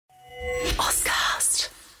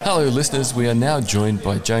Hello listeners, we are now joined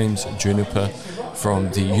by James Juniper from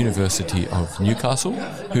the University of Newcastle,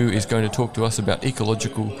 who is going to talk to us about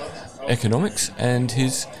ecological economics and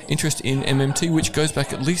his interest in MMT, which goes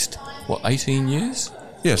back at least, 18 years?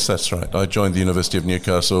 Yes, that's right. I joined the University of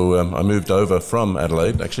Newcastle. I moved over from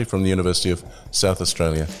Adelaide, actually from the University of South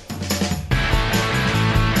Australia.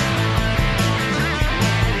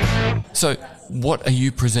 So, what are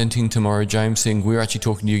you presenting tomorrow, James? Seeing we're actually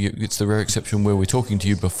talking to you, it's the rare exception where we're talking to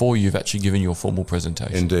you before you've actually given your formal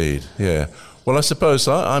presentation. Indeed, yeah. Well, I suppose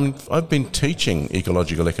I've been teaching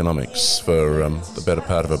ecological economics for the better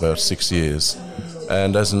part of about 6 years.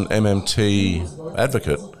 And as an MMT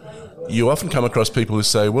advocate, you often come across people who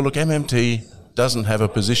say, well, look, MMT doesn't have a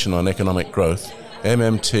position on economic growth.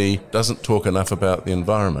 MMT doesn't talk enough about the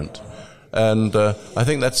environment. And I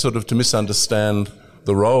think that's sort of to misunderstand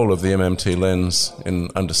the role of the MMT lens in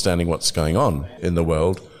understanding what's going on in the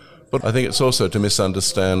world. But I think it's also to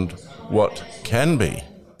misunderstand what can be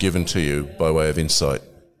given to you by way of insight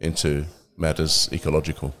into matters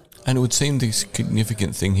ecological. And it would seem the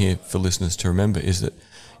significant thing here for listeners to remember is that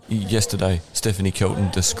yesterday Stephanie Kelton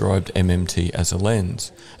described MMT as a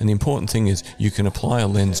lens. And the important thing is you can apply a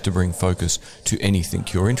lens to bring focus to anything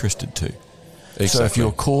you're interested to. Exactly. So if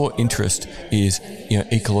your core interest is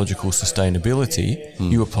ecological sustainability,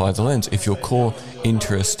 you apply the lens. If your core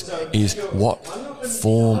interest is what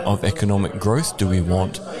form of economic growth do we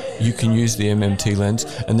want, you can use the MMT lens,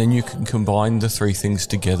 and then you can combine the three things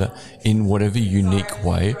together in whatever unique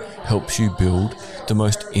way helps you build the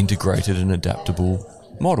most integrated and adaptable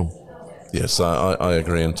model. Yes, I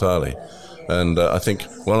agree entirely. And I think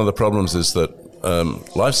one of the problems is that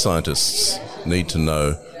life scientists need to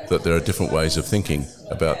know that there are different ways of thinking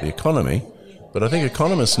about the economy, but I think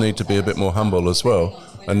economists need to be a bit more humble as well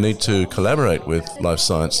and need to collaborate with life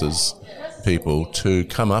sciences people to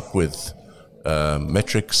come up with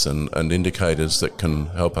metrics and indicators that can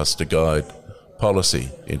help us to guide policy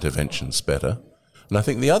interventions better. And I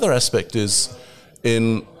think the other aspect is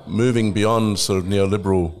in moving beyond sort of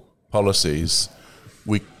neoliberal policies,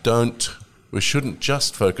 we shouldn't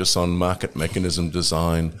just focus on market mechanism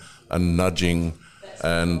design and nudging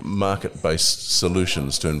and market-based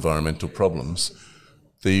solutions to environmental problems.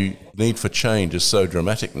 The need for change is so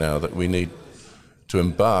dramatic now that we need to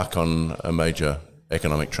embark on a major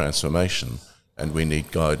economic transformation, and we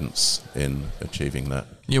need guidance in achieving that.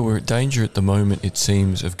 Yeah, we're at danger at the moment, it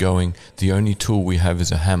seems, of going, the only tool we have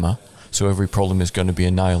is a hammer, so every problem is going to be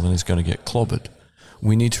a nail and is going to get clobbered.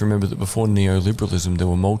 We need to remember that before neoliberalism, there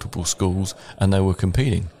were multiple schools and they were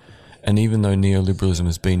competing. And even though neoliberalism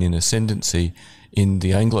has been in ascendancy in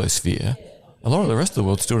the Anglosphere, a lot of the rest of the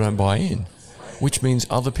world still don't buy in, which means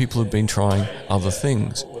other people have been trying other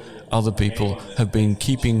things. Other people have been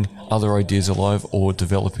keeping other ideas alive or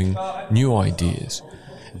developing new ideas.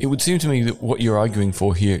 It would seem to me that what you're arguing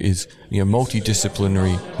for here is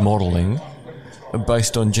multidisciplinary modelling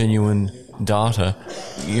based on genuine data,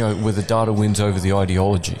 where the data wins over the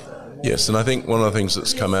ideology. Yes, and I think one of the things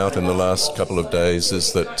that's come out in the last couple of days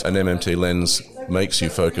is that an MMT lens makes you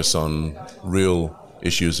focus on real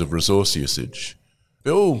issues of resource usage.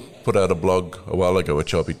 Bill put out a blog a while ago,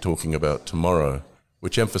 which I'll be talking about tomorrow,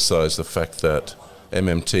 which emphasised the fact that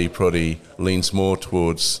MMT probably leans more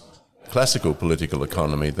towards classical political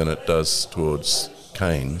economy than it does towards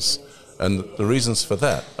Keynes. And the reasons for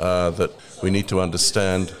that are that we need to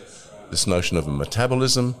understand this notion of a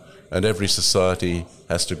metabolism, and every society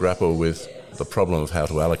has to grapple with the problem of how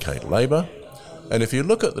to allocate labour. And if you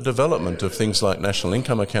look at the development of things like national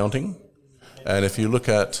income accounting, and if you look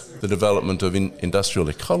at the development of industrial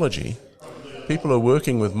ecology, people are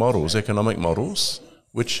working with models, economic models,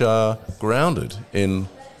 which are grounded in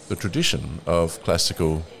the tradition of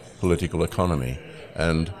classical political economy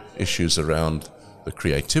and issues around the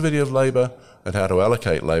creativity of labour and how to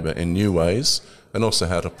allocate labour in new ways, and also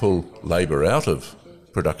how to pull labour out of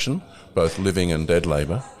production, both living and dead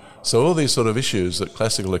labour. So all these sort of issues that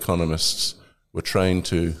classical economists were trained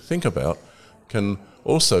to think about can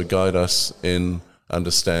also guide us in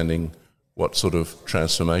understanding what sort of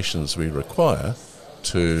transformations we require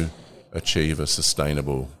to achieve a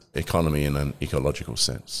sustainable economy in an ecological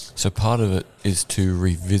sense. So part of it is to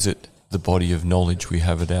revisit the body of knowledge we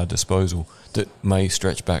have at our disposal that may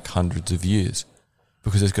stretch back hundreds of years,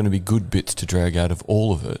 because there's going to be good bits to drag out of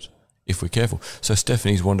all of it if we're careful. So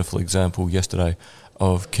Stephanie's wonderful example yesterday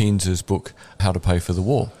of Keynes's book, How to Pay for the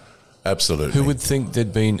War. Absolutely. Who would think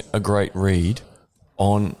there'd been a great read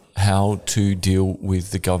on how to deal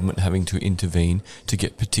with the government having to intervene to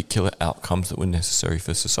get particular outcomes that were necessary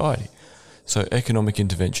for society? So economic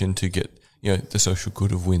intervention to get the social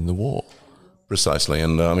good of win the war. Precisely.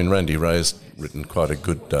 And I mean, Randy Ray's written quite a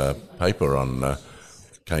good paper on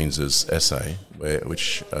Keynes's essay,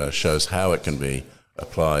 which shows how it can be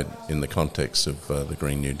applied in the context of the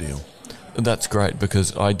Green New Deal. That's great,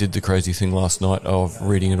 because I did the crazy thing last night of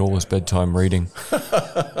reading it all as bedtime reading.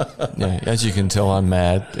 Yeah, as you can tell, I'm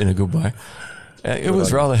mad in a good way. It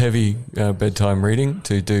was rather heavy bedtime reading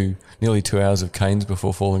to do nearly 2 hours of Keynes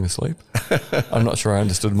before falling asleep. I'm not sure I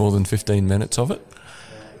understood more than 15 minutes of it.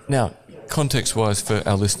 Now, context-wise for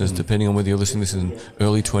our listeners, depending on whether you're listening to this in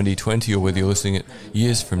early 2020 or whether you're listening it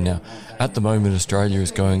years from now, at the moment Australia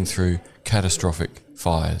is going through catastrophic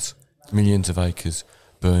fires, millions of acres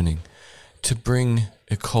burning. To bring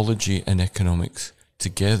ecology and economics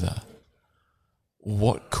together,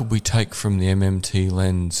 what could we take from the MMT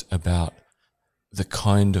lens about the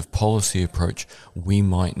kind of policy approach we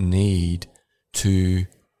might need to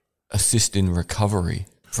assist in recovery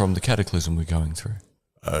from the cataclysm we're going through?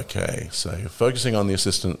 Okay, so you're focusing on the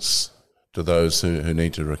assistance to those who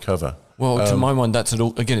need to recover. Well, to my mind, that's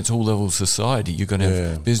it's all levels of society. You're going to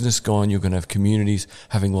have business gone, you're going to have communities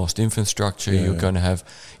having lost infrastructure, you're going to have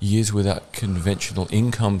years without conventional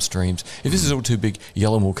income streams. If this is all too big,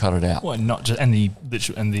 Yellen will cut it out. Well, not just and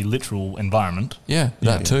the literal environment. Yeah,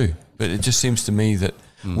 that too. But it just seems to me that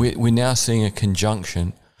we're now seeing a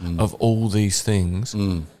conjunction of all these things.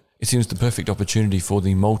 It seems the perfect opportunity for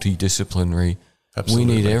the multidisciplinary.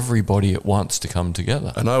 Absolutely. We need everybody at once to come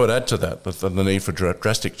together. And I would add to that the need for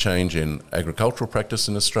drastic change in agricultural practice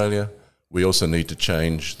in Australia. We also need to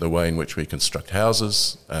change the way in which we construct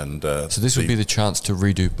houses. And so this would be the chance to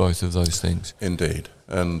redo both of those things. Indeed.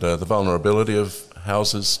 And the vulnerability of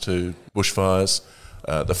houses to bushfires,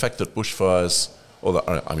 the fact that bushfires,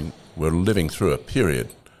 we're living through a period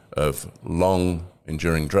of long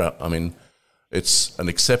enduring drought. I mean, it's an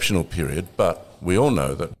exceptional period, but we all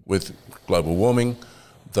know that with global warming,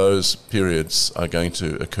 those periods are going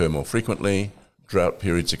to occur more frequently. Drought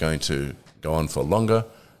periods are going to go on for longer.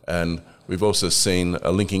 And we've also seen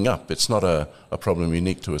a linking up. It's not a problem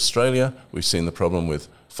unique to Australia. We've seen the problem with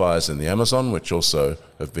fires in the Amazon, which also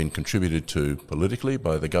have been contributed to politically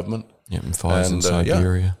by the government. Yeah, and fires in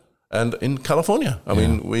Siberia. And in California. I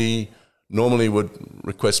mean, we normally would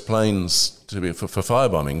request planes to be for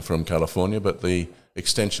firebombing from California, but the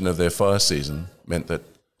extension of their fire season meant that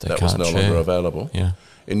was no longer available. Yeah.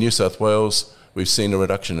 In New South Wales, we've seen a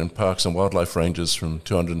reduction in parks and wildlife ranges from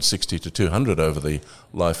 260 to 200 over the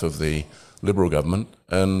life of the Liberal government.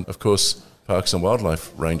 And, of course, parks and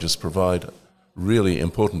wildlife ranges provide really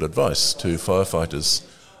important advice to firefighters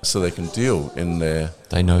so they can deal in their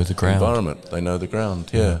They know the ground. environment. They know the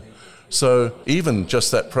ground, yeah. So even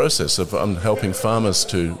just that process of helping farmers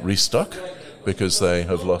to restock, because they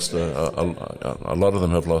have lost a lot of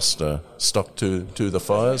them have lost stock to the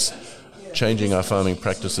fires, changing our farming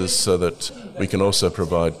practices so that we can also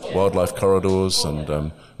provide wildlife corridors,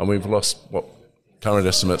 and we've lost what current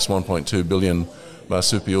estimates 1.2 billion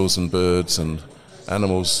marsupials and birds and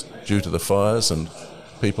animals due to the fires, and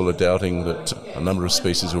people are doubting that a number of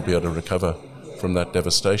species will be able to recover from that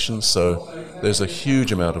devastation. So there's a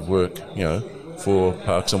huge amount of work, for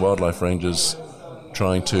parks and wildlife rangers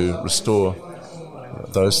trying to restore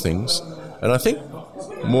those things. And I think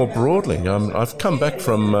more broadly, I've come back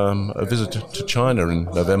from a visit to China in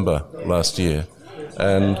November last year,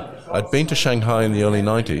 and I'd been to Shanghai in the early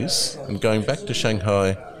 90s, and going back to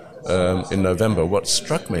Shanghai in November, what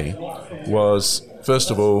struck me was, first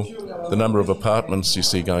of all, the number of apartments you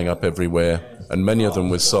see going up everywhere, and many of them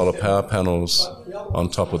with solar power panels on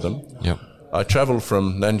top of them. Yep. I travelled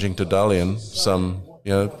from Nanjing to Dalian, some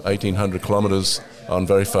 1,800 kilometres on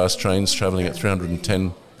very fast trains travelling at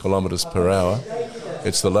 310 kilometres per hour.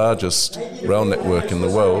 It's the largest rail network in the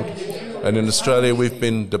world. And in Australia, we've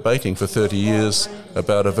been debating for 30 years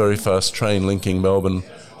about a very fast train linking Melbourne,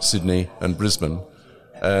 Sydney and Brisbane.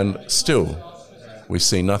 And still, we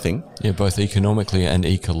see nothing. Yeah, both economically and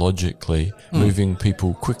ecologically, moving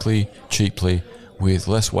people quickly, cheaply, with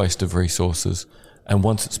less waste of resources. And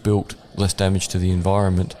once it's built, less damage to the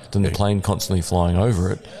environment than the plane constantly flying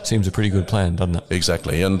over it. Seems a pretty good plan, doesn't it?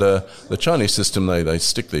 Exactly. And the Chinese system, they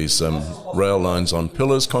stick these rail lines on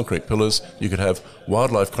pillars, concrete pillars. You could have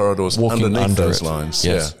wildlife corridors underneath those lines.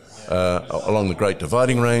 Yes. Yeah. Along the Great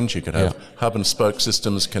Dividing Range, you could have hub and spoke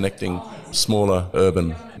systems connecting smaller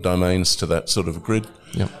urban domains to that sort of grid.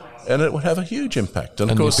 Yep. And it would have a huge impact.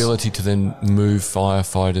 And of the course, ability to then move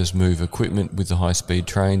firefighters, move equipment with the high-speed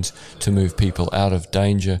trains to move people out of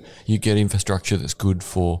danger. You get infrastructure that's good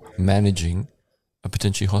for managing a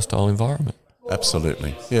potentially hostile environment.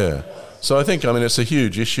 Absolutely, yeah. So I think, it's a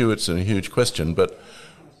huge issue, it's a huge question, but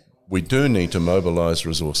we do need to mobilise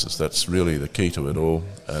resources. That's really the key to it all,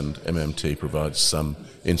 and MMT provides some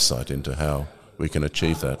insight into how we can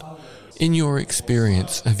achieve that. In your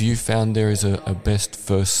experience, have you found there is a best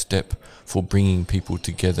first step for bringing people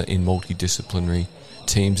together in multidisciplinary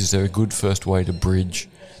teams? Is there a good first way to bridge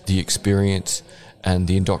the experience and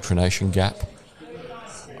the indoctrination gap?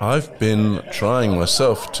 I've been trying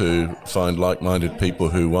myself to find like-minded people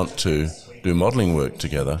who want to do modelling work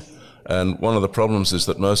together. And one of the problems is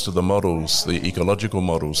that most of the models, the ecological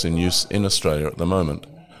models in use in Australia at the moment,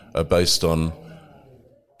 are based on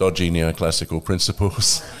dodgy neoclassical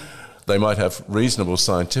principles. They might have reasonable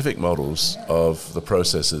scientific models of the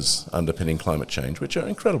processes underpinning climate change, which are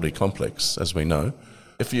incredibly complex, as we know.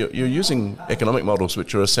 If you're using economic models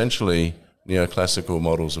which are essentially neoclassical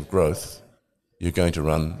models of growth, you're going to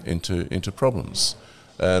run into problems.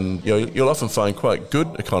 And you'll often find quite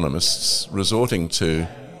good economists resorting to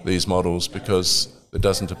these models because there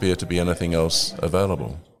doesn't appear to be anything else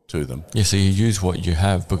available to them. Yeah, so you use what you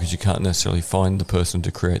have because you can't necessarily find the person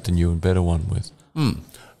to create the new and better one with.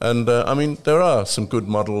 And there are some good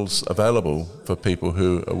models available for people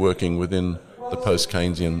who are working within the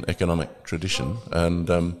post-Keynesian economic tradition. And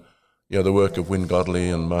the work of Wynne Godley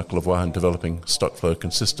and Mark Lavoie in developing stock flow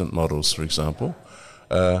consistent models, for example.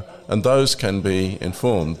 And those can be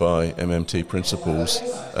informed by MMT principles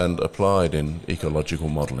and applied in ecological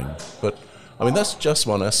modelling. But, that's just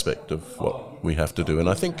one aspect of what we have to do. And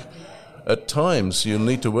I think at times you'll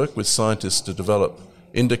need to work with scientists to develop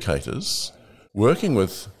indicators. Working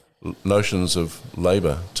with notions of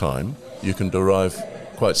labour time, you can derive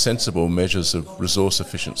quite sensible measures of resource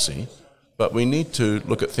efficiency. But we need to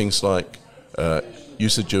look at things like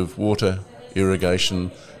usage of water,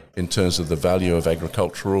 irrigation, in terms of the value of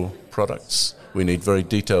agricultural products. We need very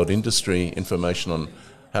detailed industry information on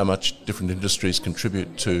how much different industries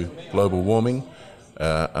contribute to global warming.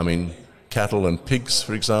 Cattle and pigs,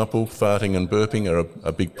 for example, farting and burping are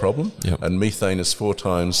a big problem. Yep. And methane is 4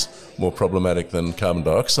 times more problematic than carbon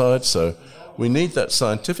dioxide. So we need that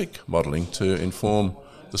scientific modelling to inform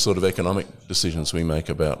the sort of economic decisions we make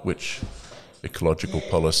about which ecological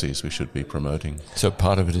policies we should be promoting. So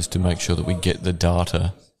part of it is to make sure that we get the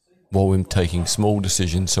data while we're taking small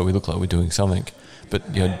decisions so we look like we're doing something.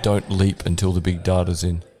 But don't leap until the big data's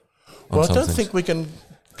in. Well, I don't think we can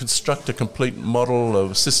construct a complete model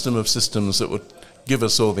of a system of systems that would give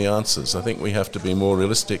us all the answers. I think we have to be more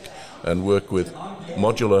realistic and work with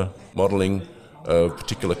modular modelling of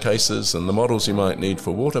particular cases, and the models you might need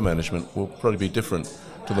for water management will probably be different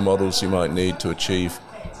to the models you might need to achieve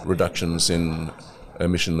reductions in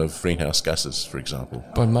emission of greenhouse gases, for example.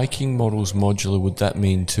 By making models modular, would that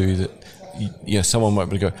mean too that someone might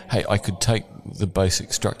be able to go, hey, I could take the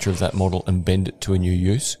basic structure of that model and bend it to a new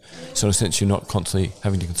use? So in a sense, you're not constantly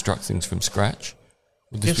having to construct things from scratch?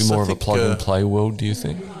 Would this be more of a plug-and-play world, do you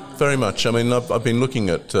think? Very much. I've been looking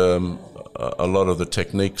at a lot of the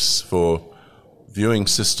techniques for viewing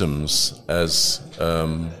systems as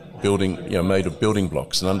made of building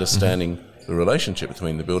blocks and understanding the relationship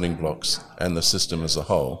between the building blocks and the system as a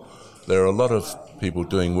whole. There are a lot of people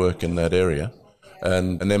doing work in that area,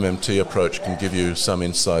 and an MMT approach can give you some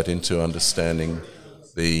insight into understanding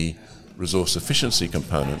the resource efficiency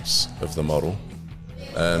components of the model,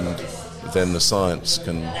 and then the science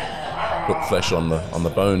can put flesh on the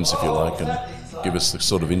bones, if you like, and give us the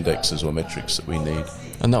sort of indexes or metrics that we need.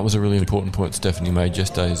 And that was a really important point Stephanie made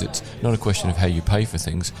yesterday, is it's not a question of how you pay for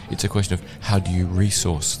things, it's a question of how do you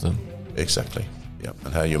resource them. Exactly, yeah,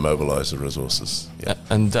 and how you mobilise the resources. Yeah.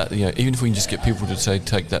 And that, even if we can just get people to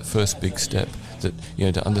take that first big step, that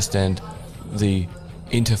to understand the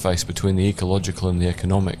interface between the ecological and the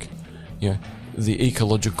economic. The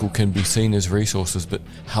ecological can be seen as resources, but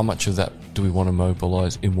how much of that do we want to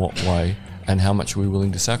mobilise, in what way, and how much are we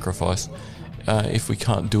willing to sacrifice if we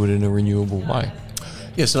can't do it in a renewable way?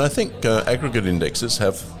 Yes, and I think aggregate indexes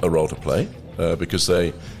have a role to play because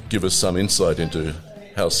they give us some insight into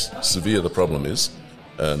how severe the problem is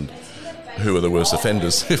and who are the worst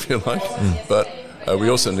offenders, if you like. But we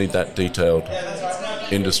also need that detailed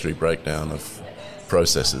industry breakdown of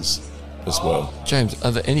processes as well. James,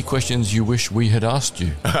 are there any questions you wish we had asked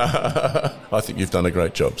you? I think you've done a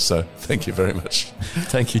great job, so thank you very much.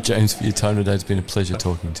 Thank you, James, for your time today. It's been a pleasure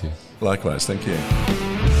talking to you. Likewise, thank you.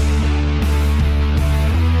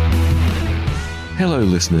 Hello,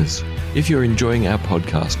 listeners. If you're enjoying our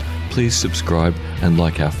podcast, please subscribe and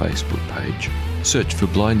like our Facebook page. Search for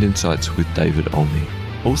Blind Insights with David Olney.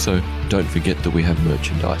 Also, don't forget that we have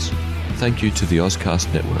merchandise. Thank you to the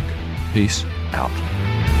Ozcast Network. Peace out.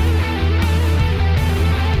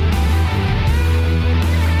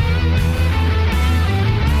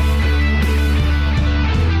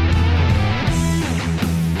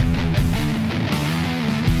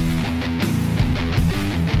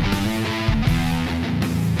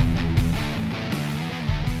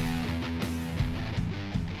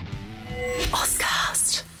 Oscar.